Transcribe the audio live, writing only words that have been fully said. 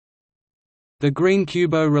The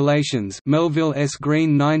Green-Kubo relations, Melville S.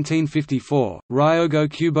 Green 1954,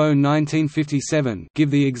 Ryogo-Kubo 1957,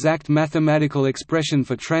 give the exact mathematical expression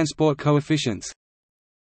for transport coefficients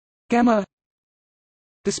gamma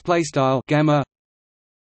gamma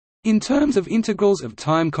in terms of integrals of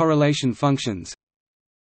time correlation functions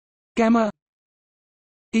gamma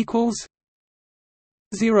equals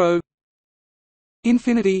 0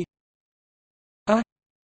 infinity a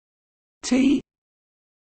t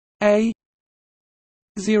a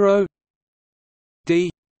 0 d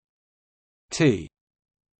t.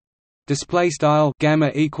 Display style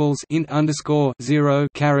gamma equals int underscore 0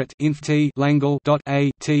 caret inf t langle dot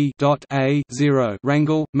a t dot a 0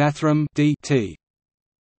 rangle mathrm d t.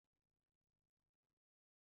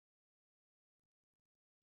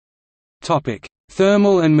 Topic: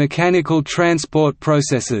 Thermal and mechanical transport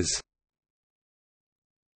processes.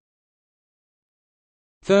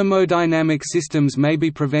 Thermodynamic systems may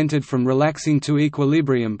be prevented from relaxing to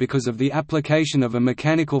equilibrium because of the application of a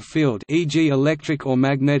mechanical field, e.g. electric or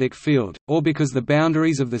magnetic field, or because the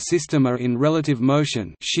boundaries of the system are in relative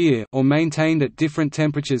motion shear or maintained at different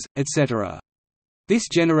temperatures, etc. This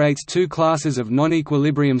generates two classes of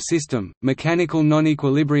non-equilibrium system, mechanical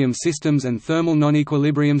non-equilibrium systems and thermal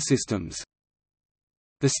non-equilibrium systems.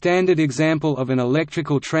 The standard example of an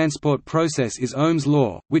electrical transport process is Ohm's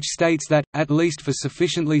law, which states that, at least for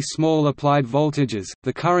sufficiently small applied voltages,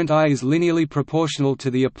 the current I is linearly proportional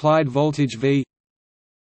to the applied voltage V.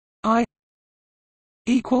 I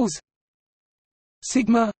equals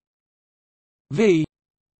sigma V.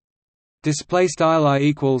 Display style I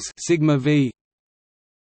equals sigma V.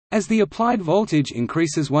 As the applied voltage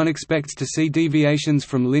increases, one expects to see deviations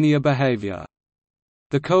from linear behavior.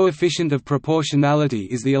 The coefficient of proportionality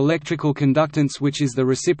is the electrical conductance, which is the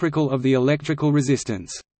reciprocal of the electrical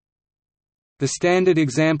resistance. The standard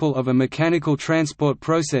example of a mechanical transport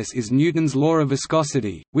process is Newton's law of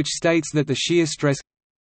viscosity, which states that the shear stress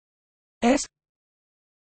S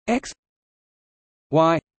x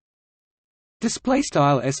y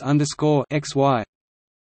S underscore xy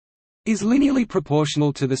is linearly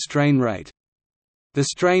proportional to the strain rate. The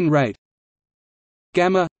strain rate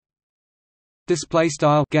gamma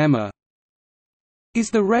gamma is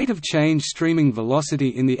the rate of change streaming velocity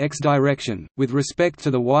in the x direction with respect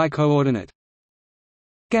to the y coordinate.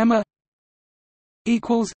 Gamma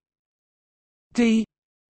equals d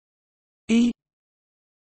e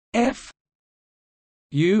f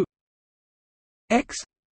u x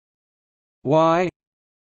y.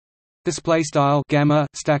 Display style gamma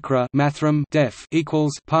stacra mathrm def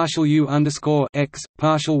equals partial u underscore x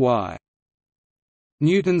partial y.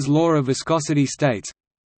 Newton's law of viscosity states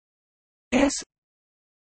S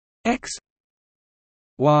x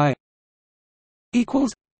y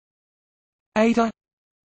equals eta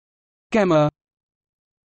gamma.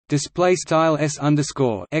 Display style S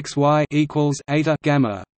underscore x y equals eta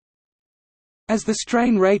gamma. As the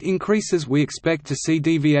strain rate increases, we expect to see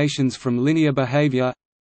deviations from linear behavior.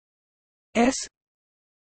 S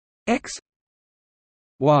x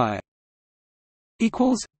y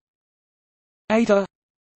equals eta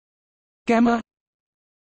gamma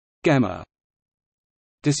gamma.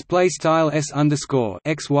 Display style S underscore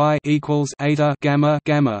x y equals eta gamma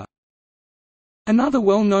gamma. Another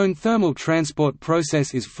well-known thermal transport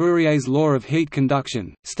process is Fourier's law of heat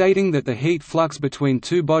conduction, stating that the heat flux between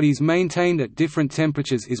two bodies maintained at different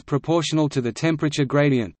temperatures is proportional to the temperature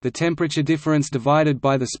gradient, the temperature difference divided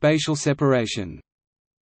by the spatial separation.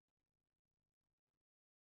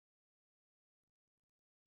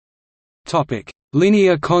 Topic: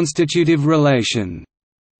 Linear constitutive relation.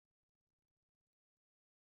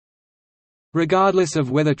 Regardless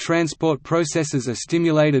of whether transport processes are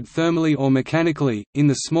stimulated thermally or mechanically, in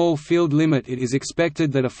the small field limit it is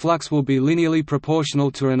expected that a flux will be linearly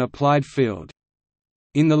proportional to an applied field.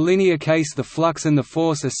 In the linear case, the flux and the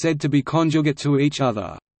force are said to be conjugate to each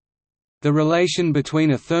other. The relation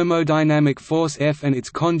between a thermodynamic force F and its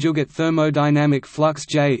conjugate thermodynamic flux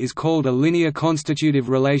J is called a linear constitutive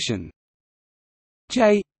relation.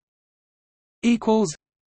 J equals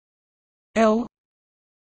L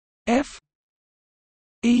F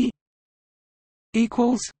E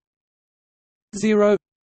equals 0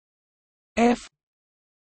 F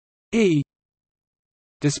E.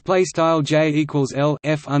 Display style J equals L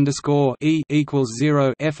F underscore E equals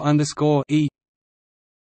 0 F underscore E.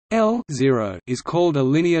 L 0 is called a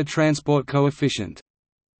linear transport coefficient.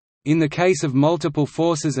 In the case of multiple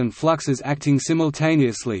forces and fluxes acting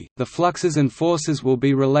simultaneously, the fluxes and forces will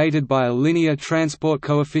be related by a linear transport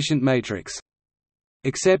coefficient matrix.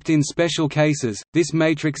 Except in special cases, this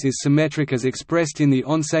matrix is symmetric as expressed in the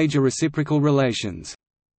Onsager reciprocal relations.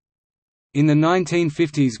 In the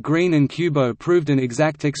 1950s, Green and Kubo proved an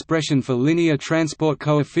exact expression for linear transport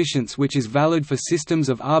coefficients which is valid for systems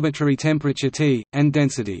of arbitrary temperature T, and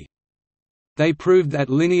density. They proved that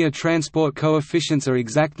linear transport coefficients are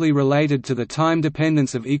exactly related to the time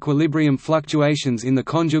dependence of equilibrium fluctuations in the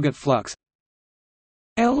conjugate flux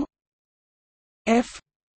L F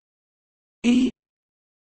E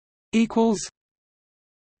equals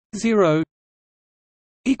 0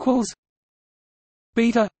 equals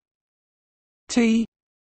beta T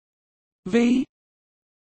V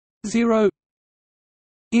 0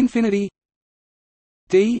 infinity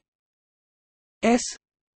D S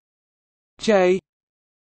J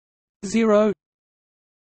 0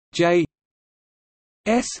 J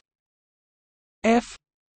S F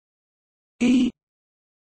E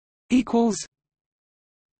equals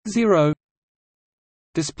 0.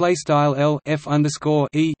 Display style L F underscore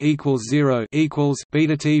E equals 0 equals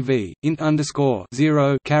beta TV int underscore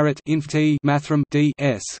 0 caret inf T mathrm D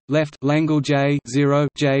S left Langle J 0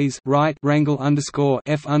 J's right Wrangle underscore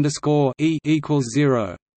F underscore E equals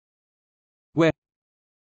 0, where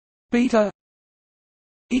beta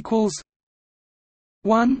equals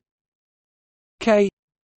 1 K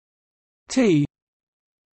T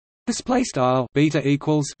display style beta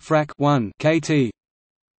equals frac 1 KT,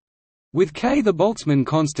 with K the Boltzmann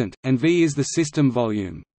constant, and V is the system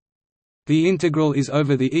volume. The integral is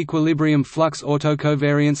over the equilibrium flux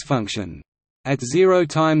autocovariance function. At 0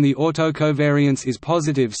 time the autocovariance is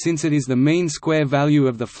positive since it is the mean square value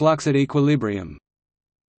of the flux at equilibrium.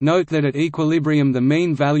 Note that at equilibrium the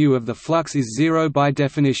mean value of the flux is 0 by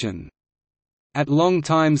definition. At long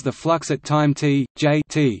times the flux at time t, j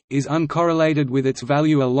t, is uncorrelated with its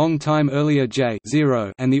value a long time earlier j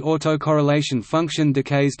 0, and the autocorrelation function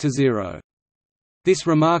decays to 0. This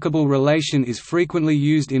remarkable relation is frequently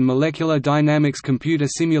used in molecular dynamics computer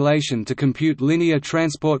simulation to compute linear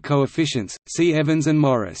transport coefficients. See Evans and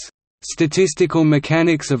Morris, Statistical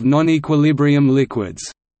Mechanics of Non-Equilibrium Liquids.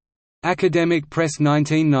 Academic Press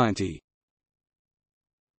 1990.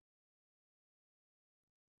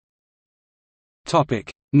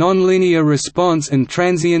 Nonlinear response and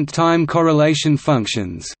transient time correlation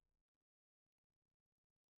functions.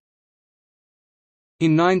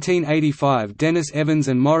 In 1985, Dennis Evans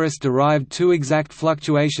and Morris derived two exact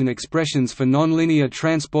fluctuation expressions for nonlinear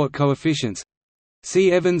transport coefficients.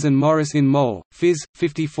 See Evans and Morris in Mol. Phys.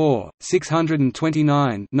 54,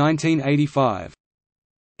 629 1985.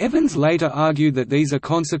 Evans later argued that these are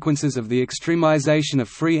consequences of the extremization of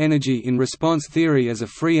free energy in response theory as a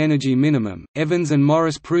free energy minimum. Evans and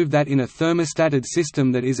Morris proved that in a thermostated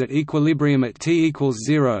system that is at equilibrium at T equals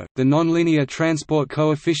 0, the nonlinear transport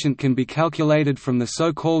coefficient can be calculated from the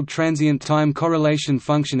so-called transient time correlation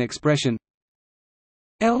function expression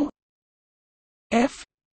L F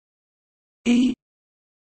E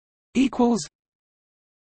equals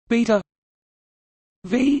beta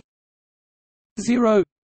V 0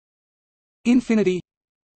 infinity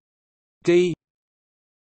D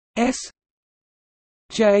S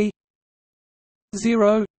J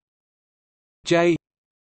 0 J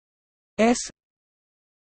S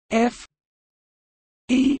F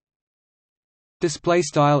E display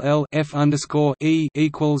style L F underscore E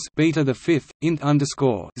equals beta the fifth int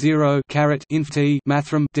underscore 0 caret inf T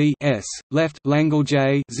mathrm D S left Langle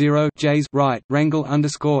J 0 J's right Wrangle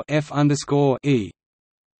underscore F underscore E,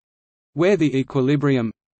 where the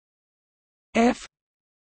equilibrium F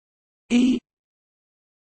E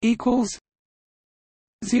equals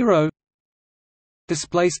 0.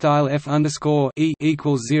 Display style F underscore E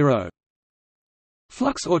equals 0.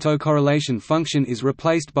 Flux autocorrelation function is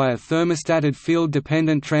replaced by a thermostated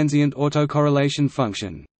field-dependent transient autocorrelation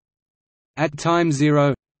function. At time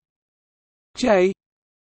 0, J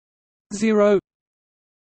 0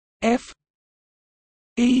 F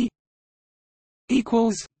E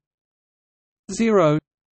equals 0.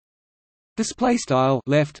 Display style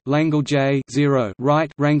left Langle J 0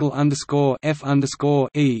 right Wrangle underscore F underscore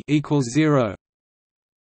E equals 0.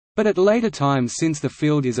 But at later times, since the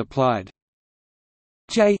field is applied,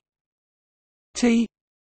 J T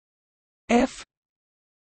F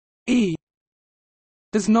E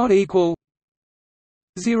does not equal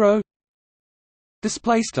 0.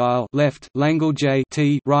 Display style left Langle J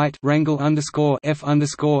T right Wrangle underscore F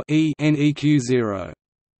underscore E neq 0.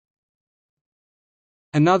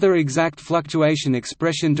 Another exact fluctuation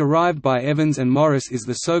expression derived by Evans and Morris is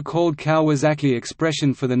the so-called Kawasaki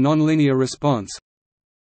expression for the nonlinear response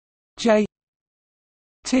J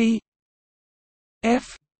T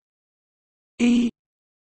F E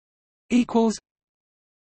equals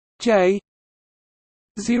J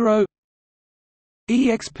 0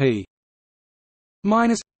 exp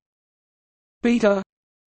minus beta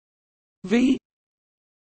v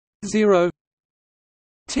 0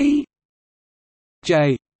 t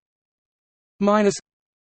j minus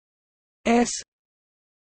s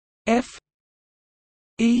f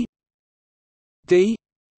e d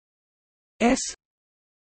s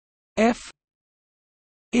f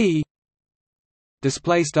e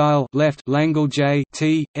display style left Langle J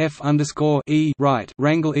T F underscore E right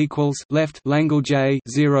wrangle equals left Langle J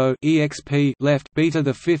 0 exp left beta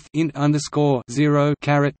the fifth int underscore 0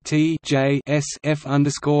 caret T J S F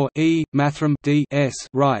underscore E mathrm D S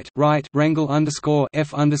right wrangle underscore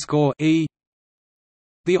F underscore E.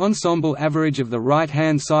 The ensemble average of the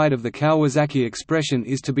right-hand side of the Kawasaki expression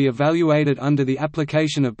is to be evaluated under the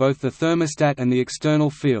application of both the thermostat and the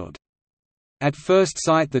external field. At first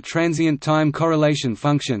sight, the transient time correlation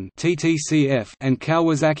function (TTCF) and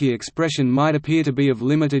Kawasaki expression might appear to be of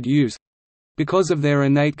limited use because of their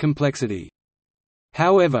innate complexity.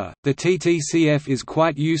 However, the TTCF is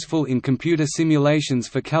quite useful in computer simulations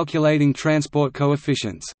for calculating transport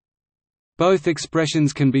coefficients. Both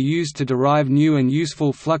expressions can be used to derive new and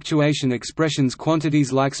useful fluctuation expressions,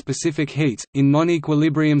 quantities like specific heats, in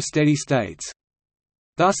non-equilibrium steady states.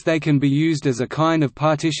 Thus they can be used as a kind of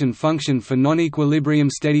partition function for non-equilibrium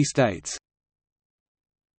steady states.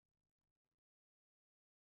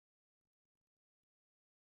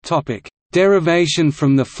 Derivation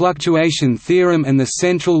from the fluctuation theorem and the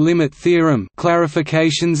central limit theorem,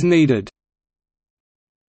 clarifications needed.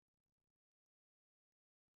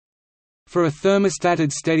 For a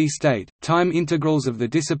thermostated steady state, time integrals of the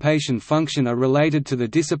dissipation function are related to the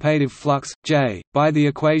dissipative flux, J, by the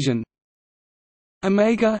equation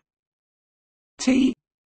omega T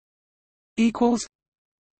equals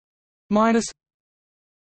minus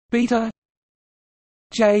beta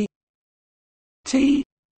J T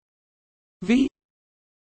V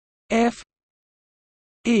F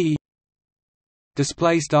E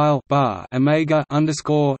display style bar omega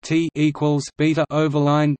underscore T equals beta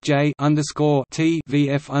overline J underscore T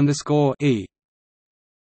VF underscore E.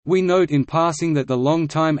 We note in passing that the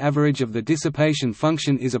long-time average of the dissipation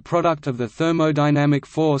function is a product of the thermodynamic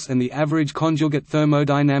force and the average conjugate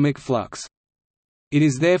thermodynamic flux. It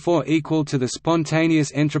is therefore equal to the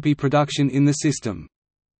spontaneous entropy production in the system.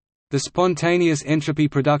 The spontaneous entropy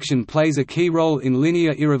production plays a key role in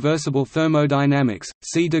linear irreversible thermodynamics.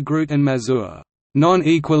 See de Groot and Mazur,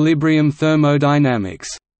 non-equilibrium thermodynamics,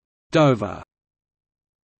 Dover.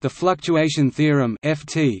 The fluctuation theorem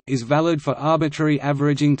 (Ft) is valid for arbitrary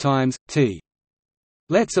averaging times t.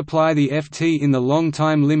 Let's apply the Ft in the long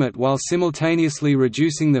time limit while simultaneously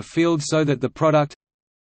reducing the field so that the product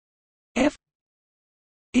F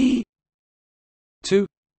e 2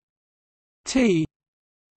 t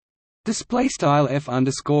display style F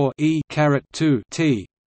underscore e caret 2 t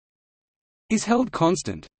is held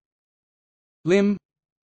constant. Lim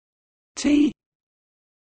t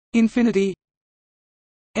infinity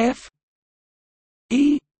F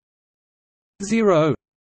E 0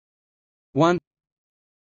 1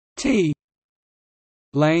 T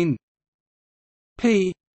lane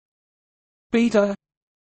P beta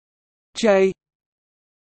J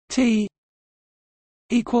T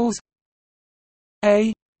equals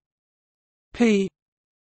A P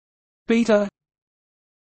beta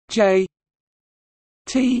J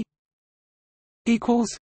T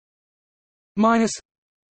equals minus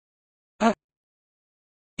a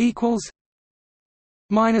equals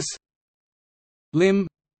minus lim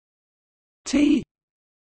T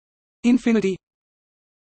infinity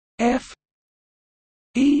F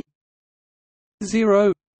E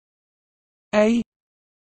 0 A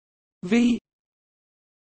V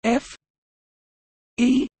F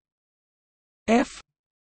E F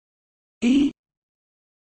E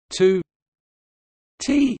 2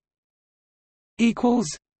 T equals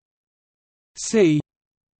C.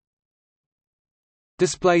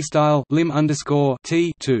 Display style lim underscore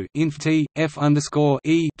T 2 inf T F underscore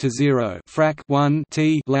E to 0 frac 1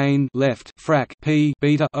 T lane left frac P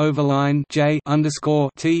beta overline J underscore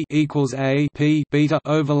T equals A P beta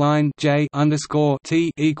overline J underscore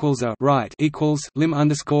T equals a right equals lim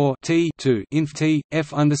underscore T 2 inf T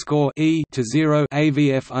F underscore E to 0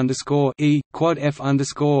 AVF underscore E quad F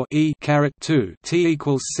underscore E caret 2 T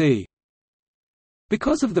equals C.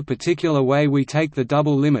 Because of the particular way we take the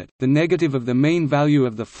double limit, the negative of the mean value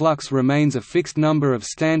of the flux remains a fixed number of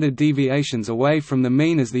standard deviations away from the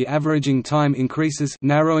mean as the averaging time increases,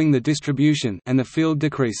 narrowing the distribution, and the field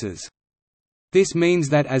decreases. This means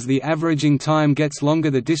that as the averaging time gets longer,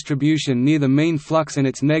 the distribution near the mean flux and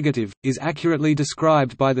its negative is accurately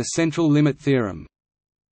described by the central limit theorem.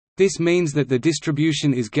 This means that the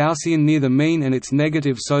distribution is Gaussian near the mean and its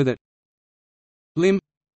negative, so that lim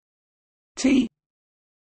T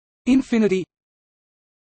infinity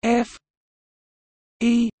f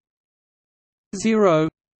e 0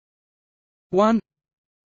 1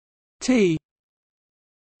 t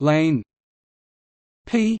lane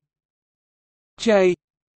p j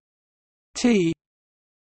t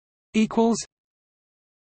equals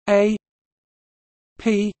a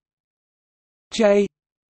p j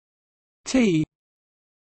t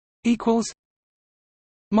equals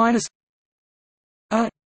minus a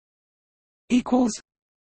equals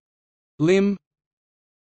lim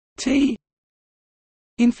t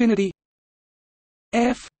infinity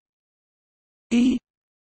f e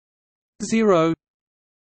 0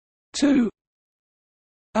 2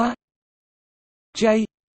 a j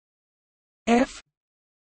f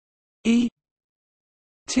e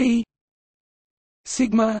t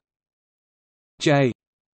sigma j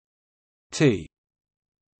t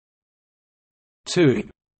 2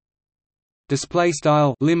 display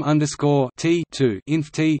style lim underscore t 2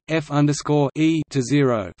 inf t f underscore e to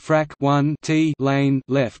 0 frac 1 t lane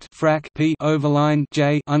left frac p overline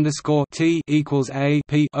j underscore t equals a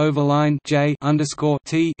p overline j underscore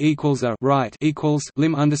t equals a right equals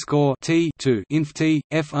lim underscore t 2 inf t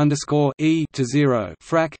f underscore e to 0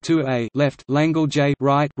 frac 2 a left langle j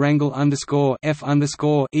right wrangle underscore f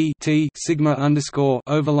underscore e t sigma underscore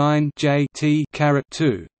overline j t caret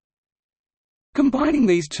 2. Combining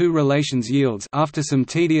these two relations yields, after some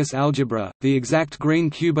tedious algebra, the exact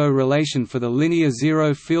Green-Kubo relation for the linear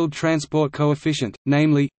zero-field transport coefficient,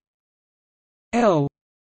 namely L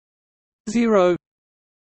 0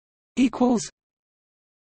 equals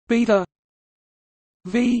beta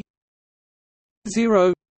v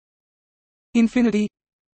 0 infinity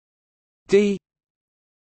d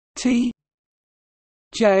t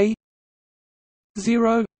j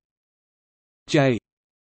 0 j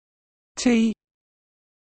t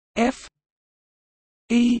f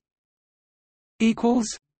e equals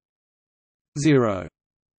 0.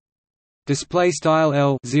 Display style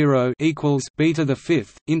L 0 equals beta the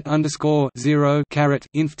fifth int underscore 0 caret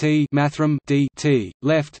inf t mathrm d t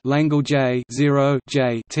left langle j 0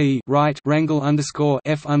 j t right wrangle underscore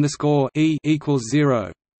f underscore e equals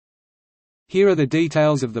 0. Here are the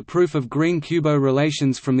details of the proof of Green-Kubo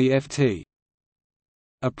relations from the FT.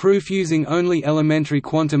 A proof using only elementary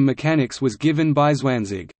quantum mechanics was given by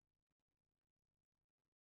Zwanzig.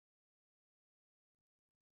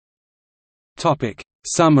 Topic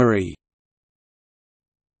summary.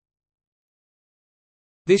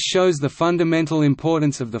 This shows the fundamental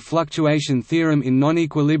importance of the fluctuation theorem in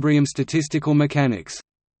non-equilibrium statistical mechanics.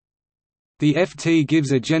 The FT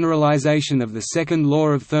gives a generalization of the second law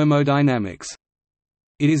of thermodynamics.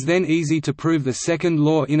 It is then easy to prove the second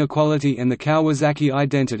law inequality and the Kawasaki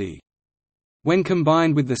identity. When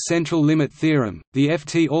combined with the central limit theorem, the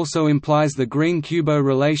FT also implies the Green-Kubo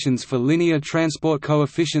relations for linear transport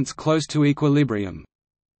coefficients close to equilibrium.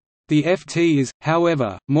 The FT is,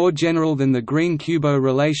 however, more general than the Green-Kubo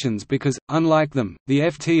relations because, unlike them, the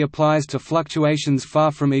FT applies to fluctuations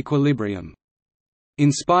far from equilibrium.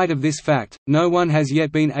 In spite of this fact, no one has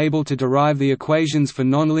yet been able to derive the equations for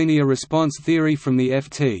nonlinear response theory from the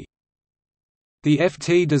FT. The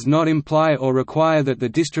FT does not imply or require that the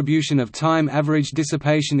distribution of time average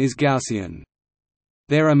dissipation is Gaussian.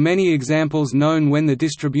 There are many examples known when the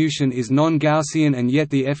distribution is non-Gaussian and yet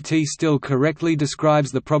the FT still correctly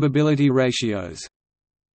describes the probability ratios.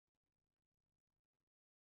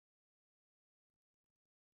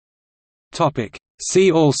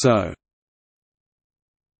 See also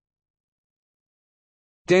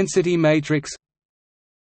density matrix,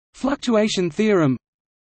 fluctuation theorem,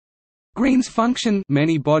 Green's function,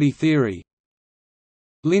 many-body theory,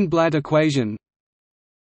 Lindblad equation,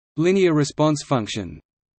 linear response function.